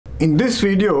In this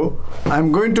video,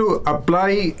 I'm going to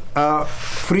apply a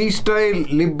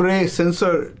Freestyle Libre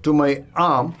sensor to my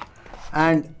arm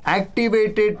and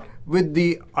activate it with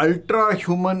the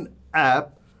Ultrahuman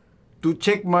app to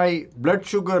check my blood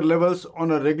sugar levels on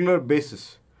a regular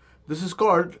basis. This is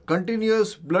called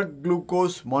continuous blood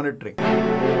glucose monitoring.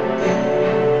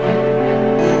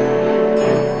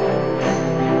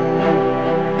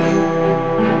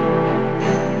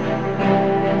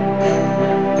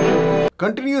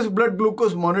 Continuous blood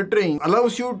glucose monitoring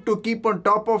allows you to keep on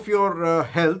top of your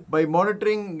health by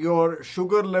monitoring your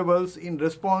sugar levels in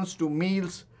response to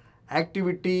meals,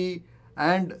 activity,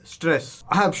 and stress.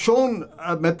 I have shown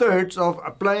methods of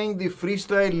applying the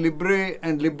Freestyle Libre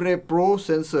and Libre Pro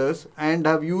sensors and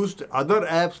have used other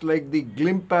apps like the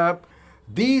Glimp app.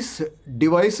 These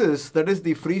devices, that is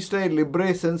the Freestyle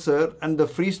Libre sensor and the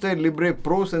Freestyle Libre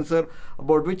Pro sensor,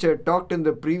 about which I talked in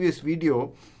the previous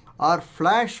video, are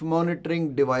flash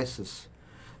monitoring devices.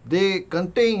 They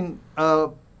contain a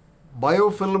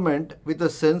biofilament with a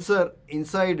sensor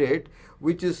inside it,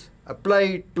 which is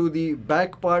applied to the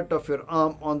back part of your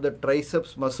arm on the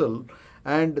triceps muscle,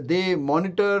 and they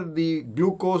monitor the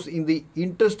glucose in the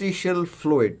interstitial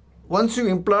fluid. Once you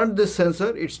implant this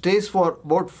sensor, it stays for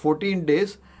about 14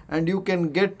 days and you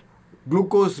can get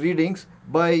glucose readings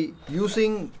by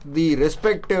using the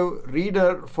respective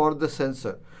reader for the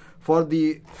sensor. For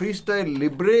the Freestyle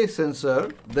Libre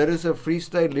sensor, there is a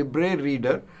Freestyle Libre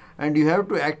reader and you have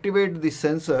to activate the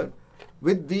sensor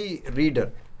with the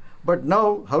reader. But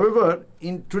now, however,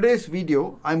 in today's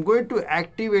video, I'm going to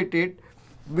activate it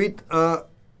with an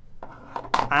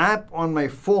app on my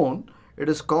phone. It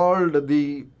is called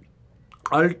the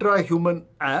Ultrahuman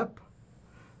app.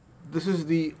 This is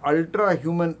the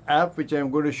Ultrahuman app which I'm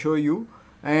going to show you,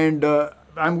 and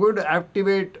I'm going to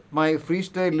activate my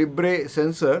Freestyle Libre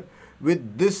sensor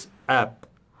with this app.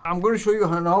 I'm going to show you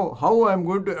how I'm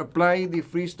going to apply the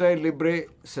Freestyle Libre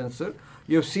sensor.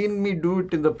 You have seen me do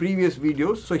it in the previous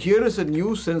videos. So here is a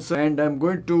new sensor and I'm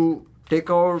going to take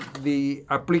out the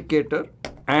applicator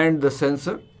and the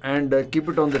sensor and keep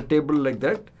it on the table like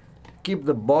that. Keep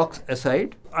the box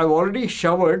aside. I've already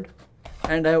showered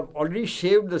and I have already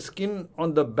shaved the skin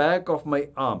on the back of my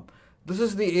arm. This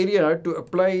is the area to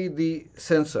apply the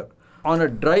sensor. On a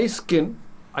dry skin,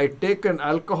 I take an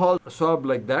alcohol swab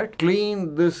like that,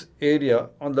 clean this area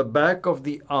on the back of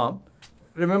the arm.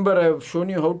 Remember, I have shown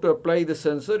you how to apply the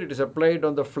sensor. It is applied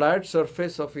on the flat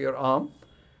surface of your arm,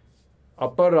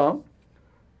 upper arm,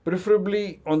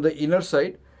 preferably on the inner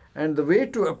side. And the way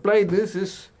to apply this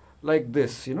is like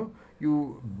this,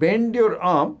 you bend your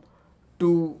arm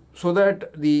so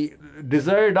that the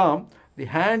desired arm, the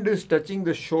hand is touching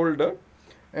the shoulder,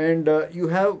 and you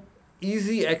have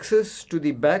easy access to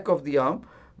the back of the arm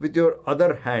with your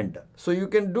other hand. So you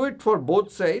can do it for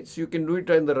both sides. You can do it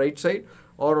on the right side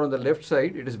or on the left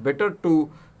side. It is better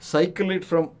to cycle it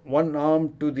from one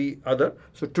arm to the other.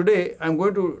 So today I'm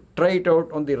going to try it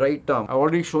out on the right arm. I've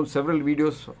already shown several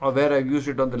videos where I've used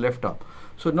it on the left arm.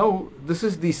 So now this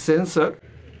is the sensor.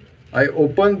 I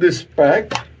open this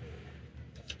pack.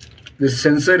 This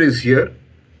sensor is here.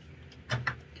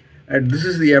 And this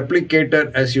is the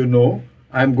applicator, as you know.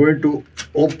 I'm going to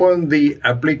open the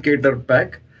applicator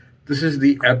pack. This is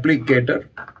the applicator.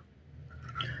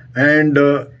 And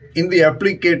in the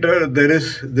applicator, there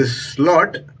is this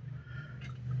slot.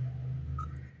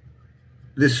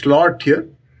 This slot here.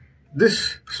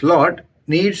 This slot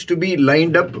needs to be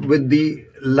lined up with the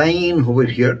line over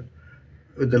here.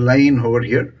 With the line over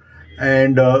here.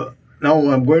 And now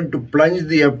I'm going to plunge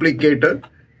the applicator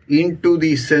into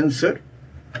the sensor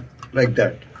like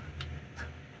that.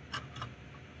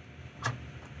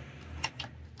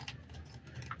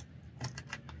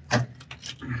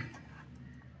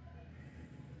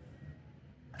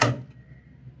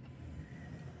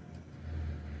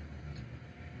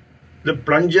 The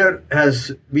plunger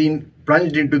has been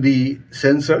plunged into the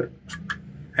sensor,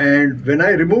 and when I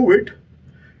remove it,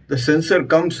 the sensor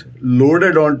comes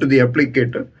loaded onto the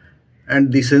applicator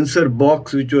and the sensor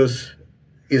box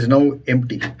is now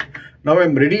empty. Now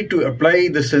I'm ready to apply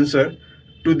the sensor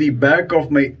to the back of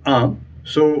my arm.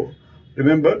 So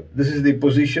remember, this is the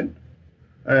position,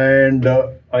 and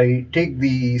I take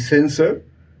the sensor,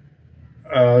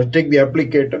 take the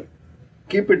applicator,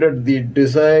 keep it at the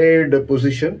desired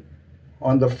position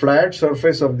on the flat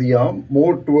surface of the arm,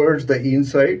 more towards the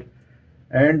inside,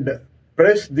 and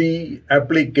press the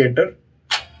applicator.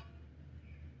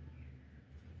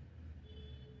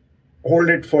 Hold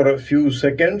it for a few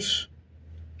seconds.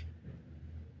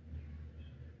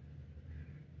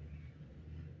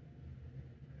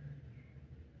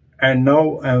 And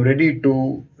now I am ready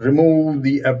to remove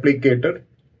the applicator.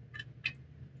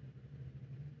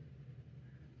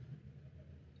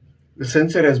 the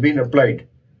sensor has been applied.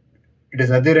 It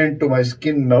is adherent to my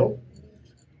skin now,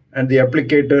 and the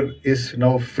applicator is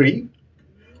now free.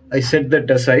 I set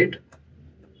that aside.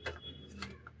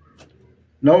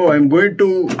 Now I'm going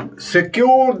to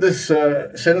secure this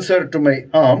sensor to my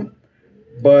arm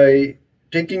by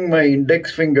taking my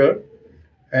index finger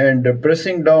and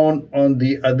pressing down on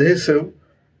the adhesive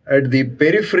at the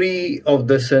periphery of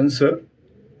the sensor.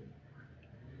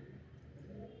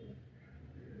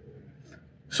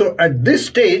 So at this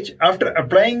stage, after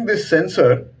applying this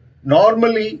sensor,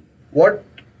 normally what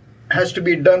has to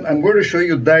be done, I'm going to show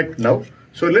you that now.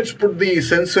 So let's put the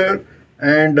sensor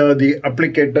and the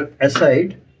applicator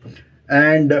aside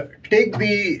and take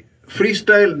the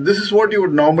Freestyle. This is what you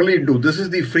would normally do. This is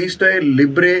the Freestyle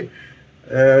Libre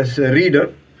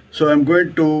reader. So I'm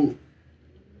going to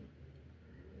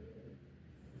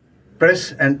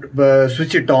press and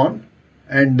switch it on,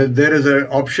 and there is an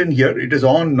option here. It is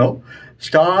on now.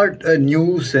 Start a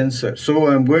new sensor. So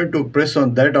I'm going to press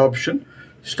on that option.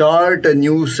 Start a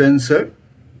new sensor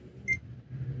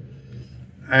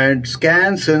and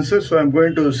scan sensor. So I'm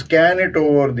going to scan it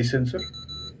over the sensor.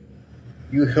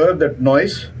 You heard that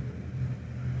noise.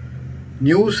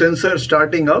 New sensor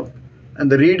starting up,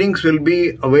 and the readings will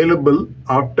be available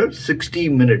after 60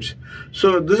 minutes.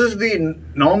 So this is the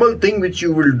normal thing which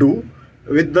you will do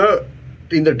with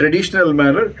in the traditional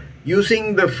manner,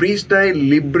 using the Freestyle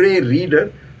Libre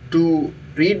reader to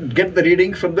get the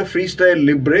reading from the Freestyle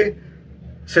Libre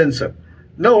sensor.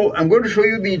 Now I'm going to show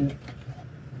you the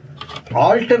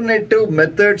alternative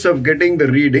methods of getting the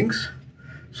readings.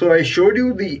 So I showed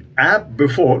you the app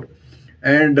before,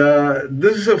 and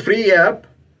this is a free app,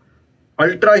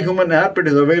 Ultrahuman app. It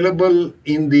is available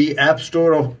in the App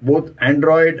Store of both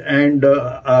Android and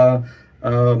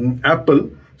Apple.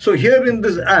 So here in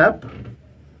this app,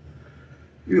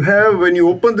 you have, when you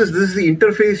open this is the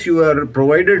interface you are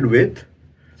provided with.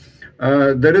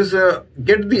 There is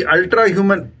get the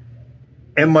Ultrahuman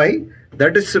MI,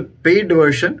 that is a paid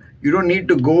version. You don't need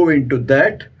to go into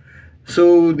that.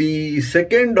 So the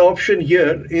second option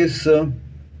here is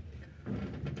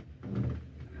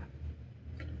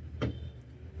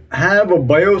have a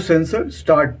biosensor,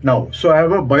 start now. So I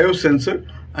have a biosensor.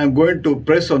 I'm going to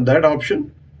press on that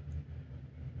option.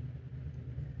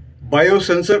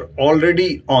 Biosensor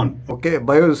already on. Okay,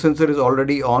 biosensor is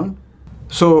already on.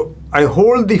 So I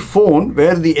hold the phone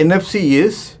where the NFC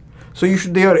is. So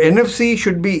your NFC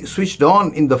should be switched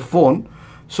on in the phone.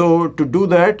 So to do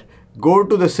that, go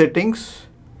to the settings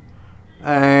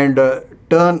and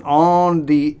turn on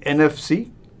the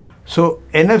NFC. So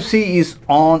NFC is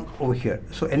on over here.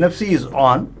 So NFC is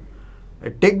on.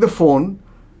 Take the phone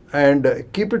and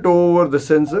keep it over the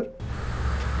sensor.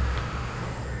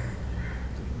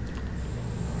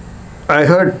 I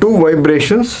heard 2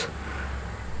 vibrations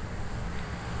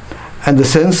and the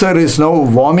sensor is now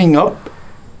warming up.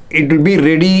 It will be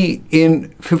ready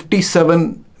in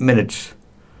 57 minutes.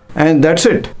 And that's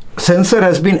it. Sensor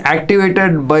has been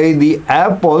activated by the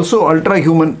app also,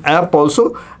 Ultrahuman app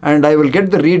also, and I will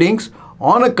get the readings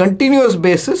on a continuous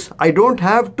basis. I don't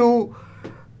have to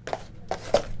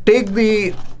take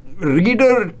the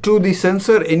reader to the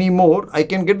sensor anymore. I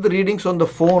can get the readings on the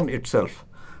phone itself.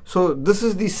 So this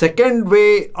is the second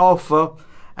way of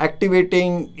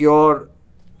activating your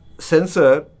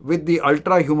sensor with the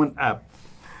Ultrahuman app.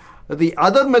 The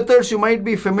other methods you might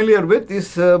be familiar with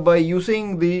is by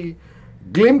using the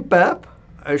Glimp app.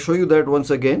 I'll show you that once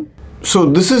again. So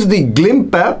this is the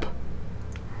Glimp app.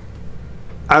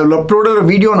 I will upload a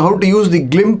video on how to use the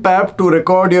Glimp app to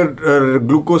record your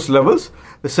glucose levels.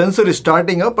 The sensor is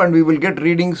starting up and we will get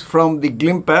readings from the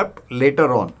Glimp app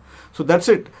later on. So that's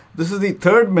it. This is the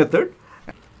third method.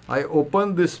 I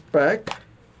open this pack.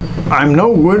 I'm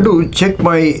now going to check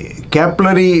my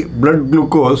capillary blood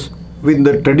glucose in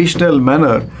the traditional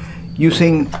manner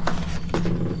using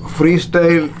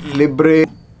Freestyle Libre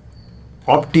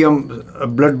Optium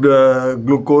blood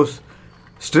glucose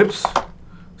strips.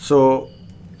 So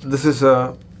this is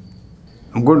I'm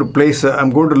going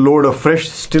to load a fresh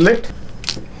stillet.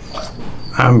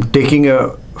 I'm taking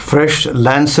a fresh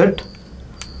lancet,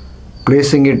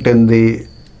 placing it in the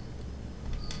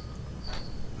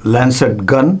lancet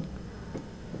gun,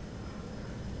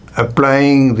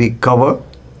 applying the cover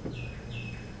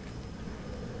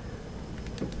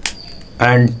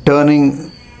and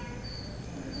turning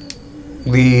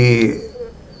the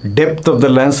depth of the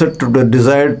lancet to the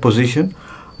desired position.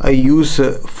 I use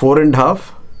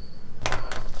 4.5,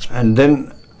 and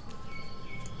then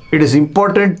it is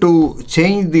important to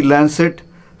change the lancet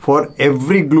for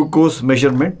every glucose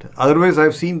measurement. Otherwise,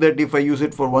 I've seen that if I use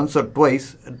it for once or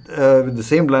twice with the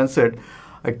same lancet,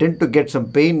 I tend to get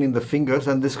some pain in the fingers,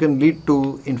 and this can lead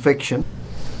to infection.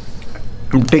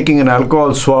 I'm taking an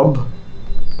alcohol swab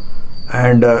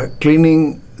and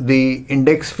cleaning the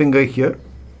index finger here.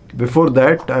 Before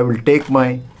that, I will take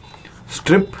my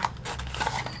strip.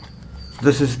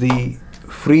 This is the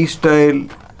Freestyle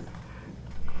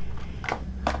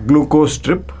glucose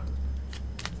strip.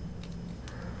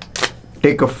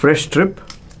 Take a fresh strip,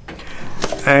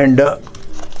 and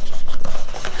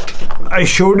I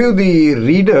showed you the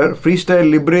reader,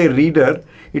 Freestyle Libre reader.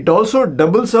 It also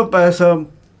doubles up as a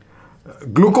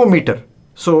glucometer.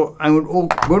 So I'm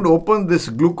going to open this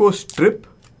glucose strip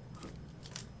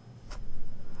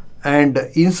and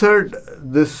insert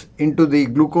this into the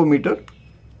glucometer.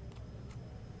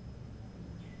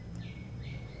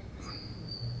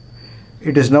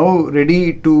 It is now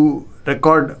ready to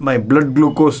record my blood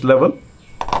glucose level.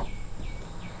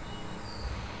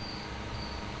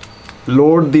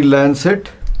 Load the lancet.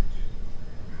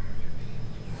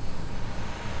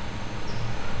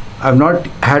 I've not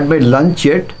had my lunch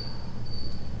yet.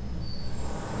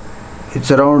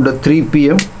 It's around 3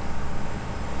 p.m.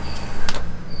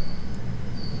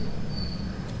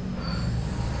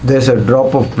 There's a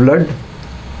drop of blood.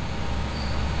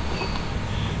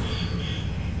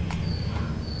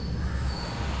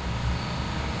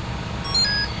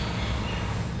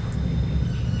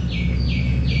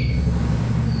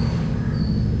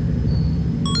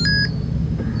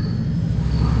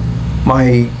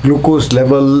 My glucose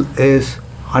level is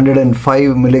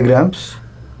 105 milligrams,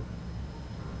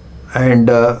 and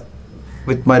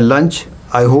with my lunch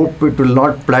I hope it will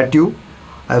not plateau.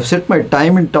 I have set my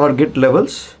time and target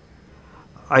levels.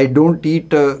 I don't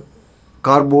eat a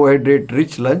carbohydrate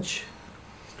rich lunch.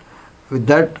 With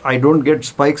that, I don't get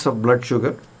spikes of blood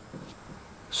sugar.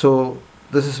 So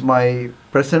this is my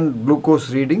present glucose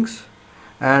readings,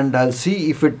 and I'll see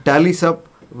if it tallies up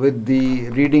with the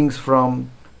readings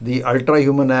from the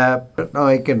Ultrahuman app. Now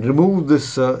I can remove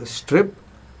this strip.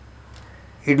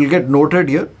 It will get noted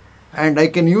here, and I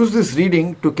can use this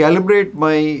reading to calibrate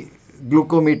my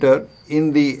glucometer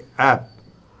in the app.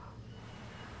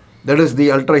 That is the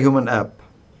Ultrahuman app.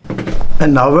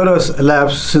 An hour has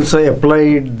elapsed since I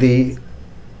applied the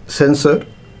sensor.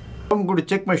 I'm going to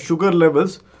check my sugar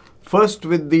levels first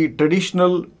with the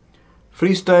traditional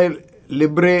Freestyle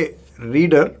Libre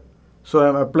reader. So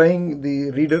I'm applying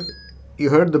the reader. You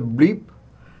heard the bleep,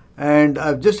 and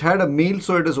I've just had a meal,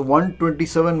 so it is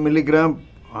 127 milligram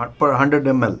per 100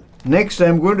 ml. Next,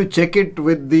 I'm going to check it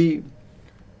with the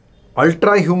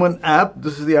Ultrahuman app.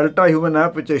 This is the Ultrahuman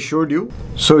app which I showed you.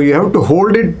 So you have to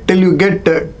hold it till you get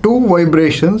 2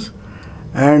 vibrations,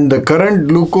 and the current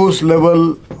glucose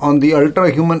level on the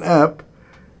Ultrahuman app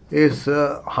is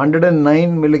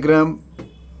 109 milligram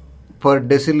per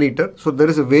deciliter. So there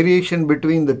is a variation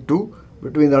between the two,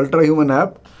 between the Ultrahuman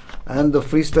app and the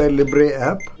Freestyle Libre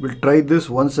app. We'll try this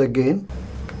once again.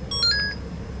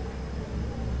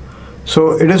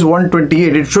 So it is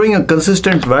 128. It's showing a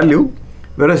consistent value,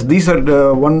 whereas these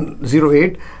are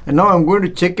 108. And now I'm going to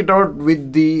check it out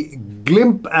with the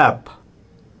Glimp app.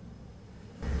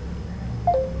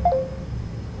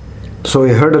 So I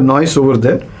heard a noise over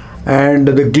there, and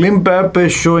the Glimp app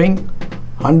is showing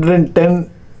 110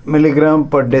 milligram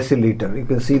per deciliter. You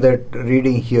can see that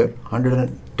reading here,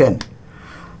 110.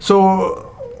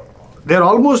 So they're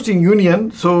almost in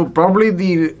union. So probably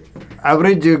the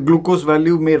average glucose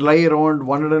value may lie around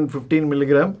 115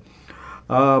 milligram,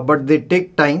 but they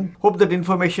take time. Hope that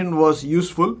information was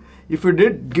useful. If you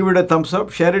did, give it a thumbs up,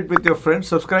 share it with your friends,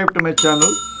 subscribe to my channel,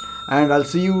 and I'll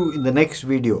see you in the next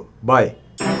video. Bye.